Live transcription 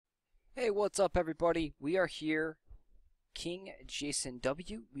Hey, what's up, everybody? We are here, King Jason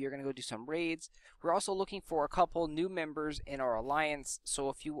W. We are going to go do some raids. We're also looking for a couple new members in our alliance, so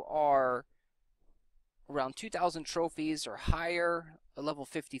if you are around 2,000 trophies or higher, a level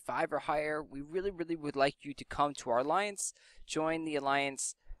 55 or higher, we really would like you to come to our alliance, join the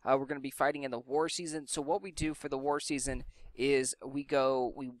alliance. We're going to be fighting in the war season, so what we do for the war season is we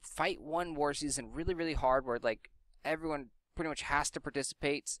fight one war season really hard, where like everyone pretty much has to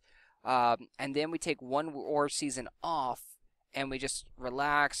participate. And then we take one war season off and we just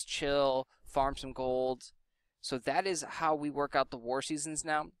relax, chill, farm some gold. So that is how we work out the war seasons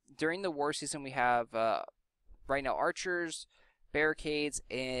now. During the war season, we have right now archers, barricades,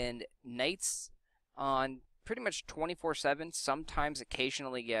 and knights on pretty much 24/7. Sometimes,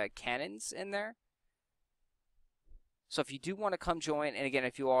 occasionally, cannons in there. So if you do want to come join, and again,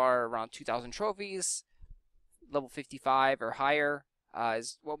 if you are around 2,000 trophies, level 55 or higher,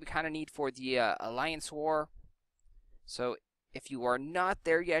 is what we kind of need for the Alliance War. So if you are not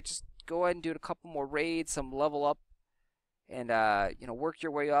there yet, just go ahead and do a couple more raids, some level up, and work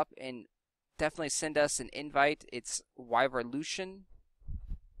your way up. And definitely send us an invite. It's Wivarlution.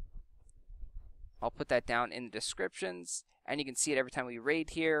 I'll put that down in the descriptions, and you can see it every time we raid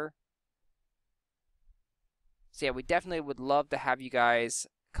here. So yeah, we definitely would love to have you guys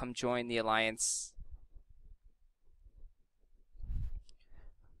come join the Alliance.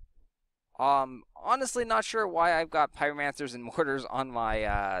 Honestly, not sure why I've got Pyromancers and Mortars on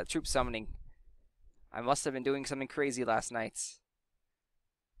my troop summoning. I must have been doing something crazy last night.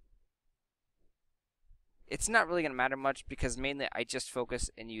 It's not really going to matter much because mainly I just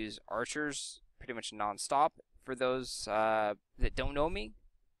focus and use archers pretty much non-stop. For those that don't know me,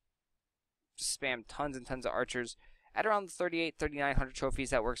 just spam tons and tons of archers. At around 3,900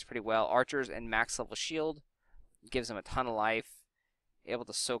 trophies, that works pretty well. Archers and max level shield gives them a ton of life. Able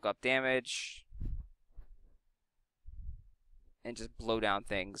to soak up damage and just blow down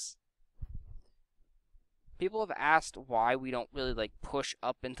things. People have asked why we don't really like push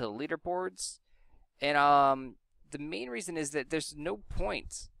up into the leaderboards, and the main reason is that there's no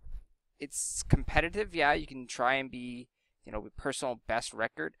point. It's competitive, yeah. You can try and be, personal best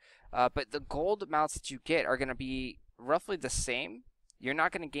record, but the gold amounts that you get are going to be roughly the same. You're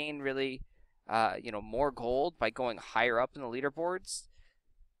not going to gain really, more gold by going higher up in the leaderboards.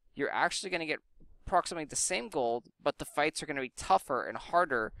 You're actually going to get approximately the same gold, but the fights are going to be tougher and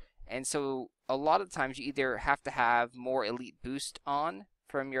harder. And so a lot of times you either have to have more elite boost on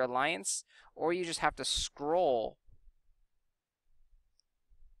from your alliance, or you just have to scroll.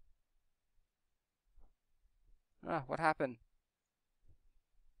 What happened?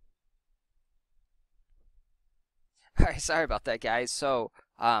 Alright, sorry about that, guys. So,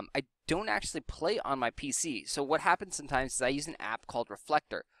 I don't actually play on my PC. So what happens sometimes is I use an app called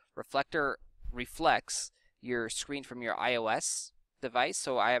Reflector. Reflector reflects your screen from your iOS device.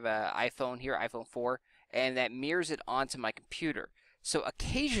 So I have an iPhone here, iPhone 4, and that mirrors it onto my computer. So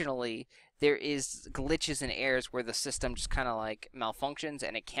occasionally there is glitches and errors where the system just kind of like malfunctions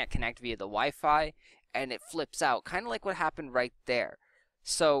and it can't connect via the Wi-Fi and it flips out, kind of like what happened right there.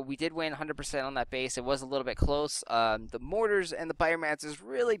 So we did win 100% on that base. It was a little bit close. The Mortars and the Pyromancers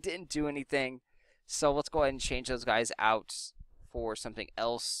really didn't do anything. So let's go ahead and change those guys out for something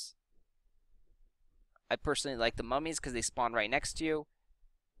else. I personally like the Mummies because they spawn right next to you.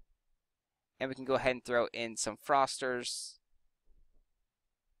 And we can go ahead and throw in some Frosters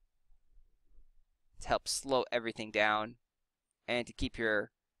to help slow everything down and to keep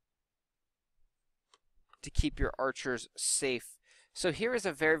your archers safe. So here is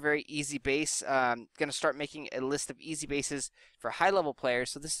a very easy base. Going to start making a list of easy bases for high level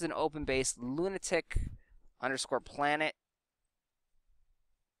players. So this is an open base, lunatic_planet.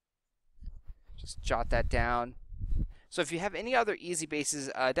 Just jot that down. So if you have any other easy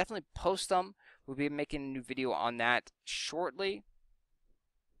bases, definitely post them. We'll be making a new video on that shortly.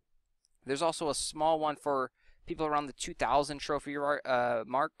 There's also a small one for people around the 2,000 trophy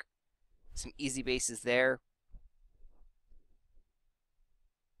mark. Some easy bases there.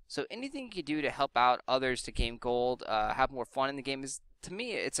 So anything you can do to help out others to gain gold, have more fun in the game is, to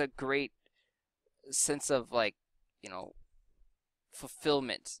me, it's a great sense of like,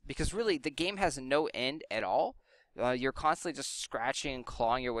 fulfillment. Because really, the game has no end at all. You're constantly just scratching and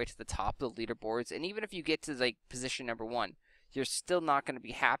clawing your way to the top of the leaderboards. And even if you get to like position number 1, you're still not going to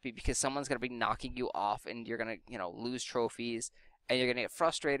be happy because someone's going to be knocking you off and you're going to, lose trophies. And you're going to get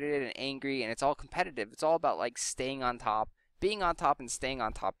frustrated and angry. And it's all competitive. It's all about like staying on top. Being on top and staying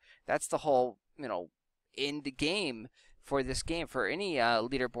on top. That's the whole, end game for this game, for any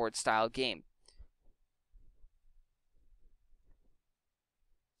leaderboard style game.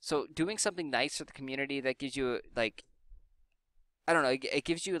 So doing something nice for the community that gives you like, I don't know, it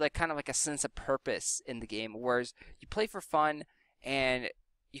gives you like kind of like a sense of purpose in the game. Whereas you play for fun, and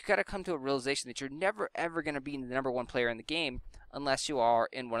you gotta come to a realization that you're never ever gonna be the #1 player in the game unless you are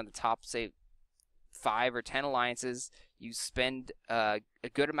in one of the top, say, 5 or 10 alliances. You spend a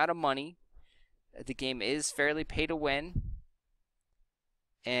good amount of money. The game is fairly pay to win,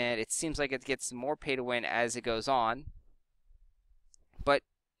 and it seems like it gets more pay to win as it goes on. But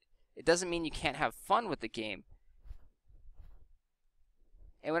it doesn't mean you can't have fun with the game.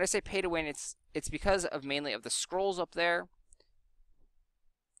 And when I say pay to win, it's because of mainly of the scrolls up there.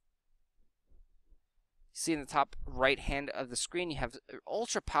 See in the top right hand of the screen, you have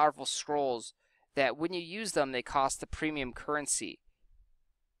ultra powerful scrolls that when you use them, they cost the premium currency.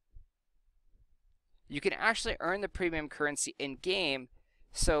 You can actually earn the premium currency in game,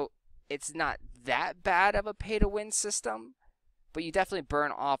 so it's not that bad of a pay to win system, but you definitely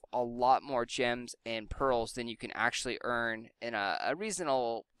burn off a lot more gems and pearls than you can actually earn in a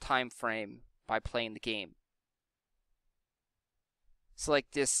reasonable time frame by playing the game. So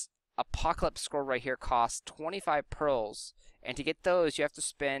like this Apocalypse scroll right here costs 25 pearls, and to get those you have to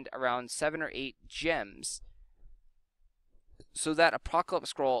spend around 7 or 8 gems. So that Apocalypse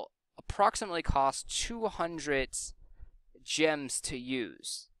scroll approximately costs 200 gems to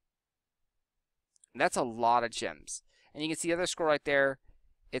use. And that's a lot of gems. And you can see the other scroll right there,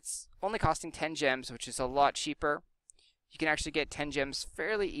 it's only costing 10 gems, which is a lot cheaper. You can actually get 10 gems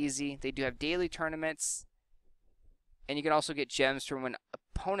fairly easy. They do have daily tournaments. And you can also get gems from when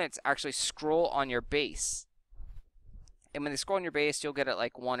opponents actually scroll on your base. And when they scroll on your base, you'll get it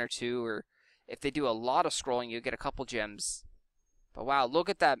like 1 or 2, or if they do a lot of scrolling, you'll get a couple gems. But wow, look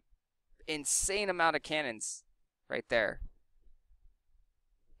at that insane amount of cannons right there.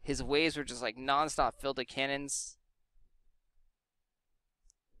 His waves were just like non-stop filled with cannons.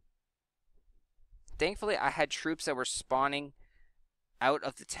 Thankfully, I had troops that were spawning out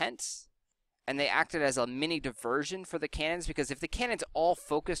of the tents, and they acted as a mini diversion for the cannons, because if the cannons all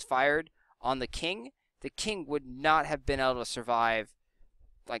focused fired on the king would not have been able to survive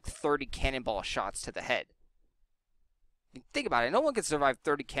like 30 cannonball shots to the head. I mean, think about it. No one can survive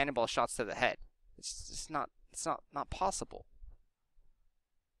 30 cannonball shots to the head. It's just not possible.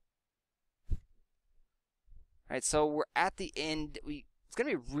 All right, so we're at the end. It's gonna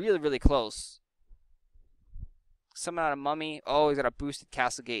be really, really close. Summon out a mummy. Oh, he's got a boosted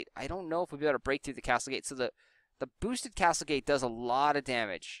castle gate. I don't know if we'll be able to break through the castle gate. So the boosted castle gate does a lot of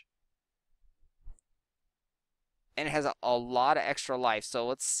damage. And it has a lot of extra life. So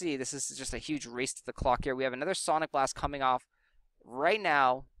let's see. This is just a huge race to the clock here. We have another Sonic Blast coming off right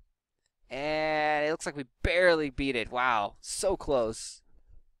now. And it looks like we barely beat it. Wow. So close.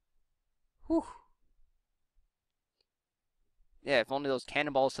 Whew. Yeah, if only those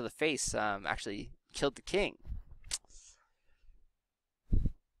cannonballs to the face actually killed the king.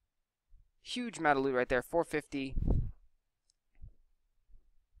 Huge amount of loot right there, 450.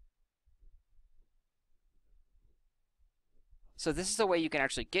 So this is the way you can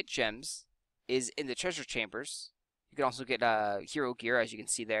actually get gems, is in the treasure chambers. You can also get hero gear, as you can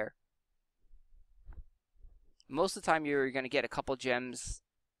see there. Most of the time you're going to get a couple gems,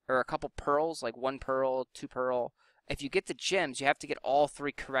 or a couple pearls, like 1 pearl, 2 pearl. If you get the gems, you have to get all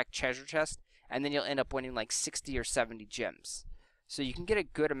 3 correct treasure chests, and then you'll end up winning like 60 or 70 gems. So you can get a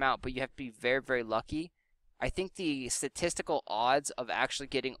good amount, but you have to be very, very lucky. I think the statistical odds of actually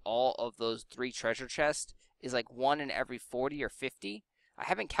getting all of those 3 treasure chests is like 1 in every 40 or 50. I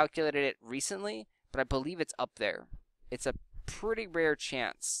haven't calculated it recently, but I believe it's up there. It's a pretty rare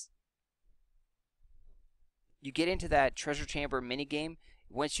chance. You get into that treasure chamber minigame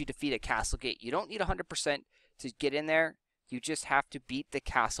once you defeat a castle gate. You don't need 100% to get in there. You just have to beat the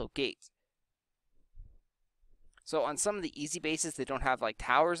castle gate. So on some of the easy bases that don't have like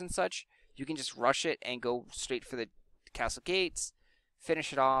towers and such, you can just rush it and go straight for the castle gates,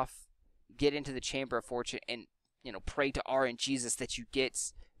 finish it off, get into the Chamber of Fortune, and pray to R and Jesus that you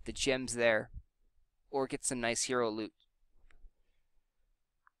get the gems there, or get some nice hero loot.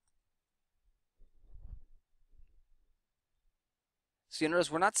 So you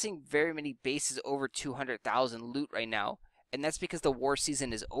notice we're not seeing very many bases over 200,000 loot right now, and that's because the war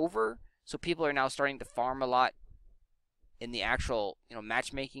season is over, so people are now starting to farm a lot in the actual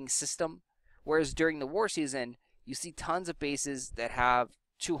matchmaking system. Whereas during the war season, you see tons of bases that have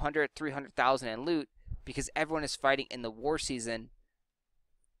 200, 300,000 in loot, because everyone is fighting in the war season,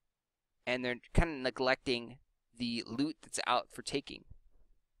 and they're kind of neglecting the loot that's out for taking.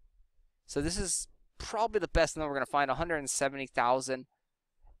 So this is probably the best number we're going to find, 170,000.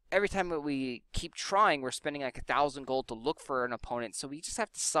 every time that we keep trying, we're spending like 1,000 gold to look for an opponent. So we just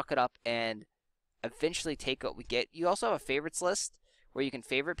have to suck it up and eventually take what we get. You also have a favorites list where you can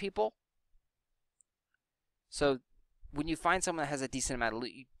favorite people. So when you find someone that has a decent amount of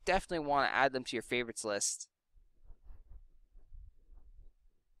loot, you definitely want to add them to your favorites list.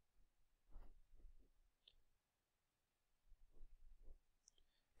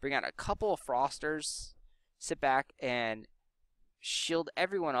 Bring out a couple of frosters, sit back and shield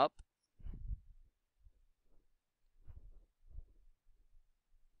everyone up.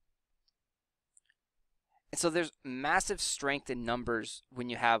 And so there's massive strength in numbers when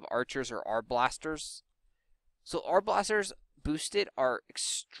you have archers or Arblasters. So Arblasters boosted are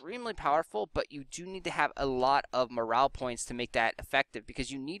extremely powerful, but you do need to have a lot of morale points to make that effective,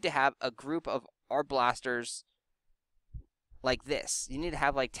 because you need to have a group of Arblasters like this. You need to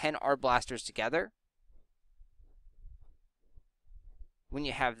have like 10 Arblasters together. When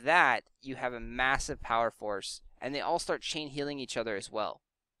you have that, you have a massive power force, and they all start chain healing each other as well.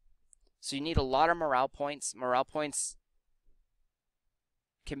 So you need a lot of morale points. Morale points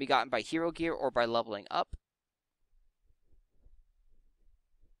can be gotten by hero gear or by leveling up.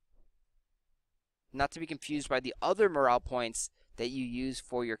 Not to be confused by the other morale points that you use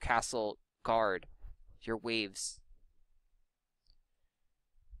for your castle guard, your waves.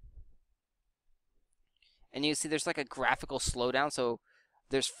 And you see there's like a graphical slowdown. So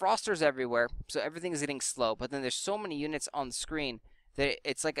there's frosters everywhere, so everything is getting slow. But then there's so many units on the screen that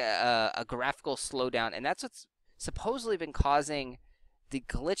it's like a graphical slowdown. And that's what's supposedly been causing the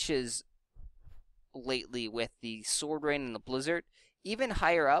glitches lately with the Swordrain and the Blizzard. Even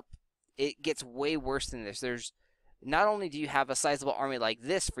higher up, it gets way worse than this. There's not only do you have a sizable army like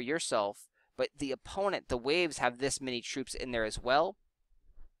this for yourself, but the opponent, the waves, have this many troops in there as well.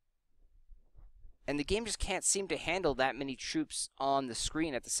 And the game just can't seem to handle that many troops on the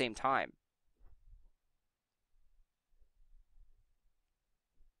screen at the same time.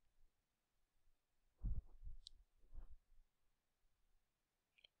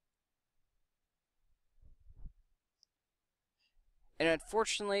 And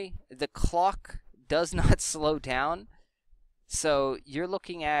unfortunately, the clock does not slow down. So you're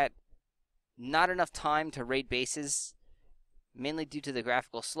looking at not enough time to raid bases, mainly due to the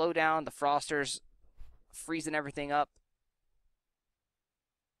graphical slowdown, the frosters freezing everything up.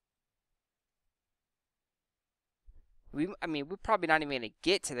 We're probably not even going to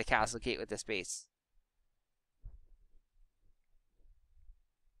get to the castle gate with this base.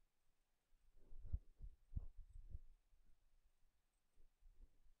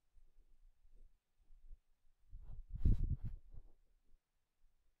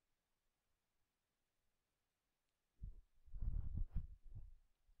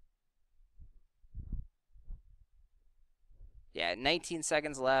 Yeah, 19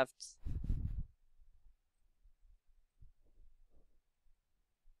 seconds left.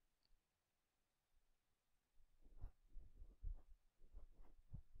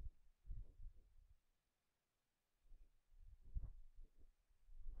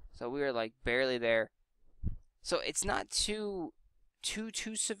 So we were like barely there. So it's not too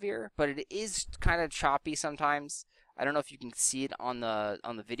severe, but it is kind of choppy sometimes. I don't know if you can see it on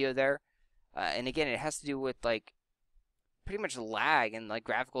the video there. And again, it has to do with like pretty much lag and like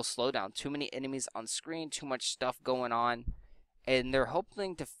graphical slowdown. Too many enemies on screen, too much stuff going on. And they're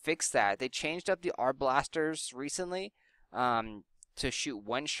hoping to fix that. They changed up the Arblasters recently to shoot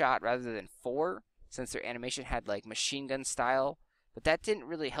one shot rather than 4, since their animation had like machine gun style. But that didn't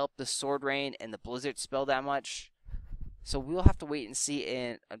really help the Swordrain and the Blizzard spell that much. So we'll have to wait and see.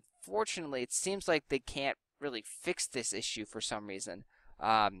 And unfortunately, it seems like they can't really fix this issue for some reason.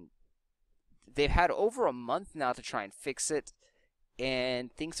 They've had over a month now to try and fix it,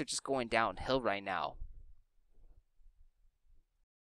 and things are just going downhill right now.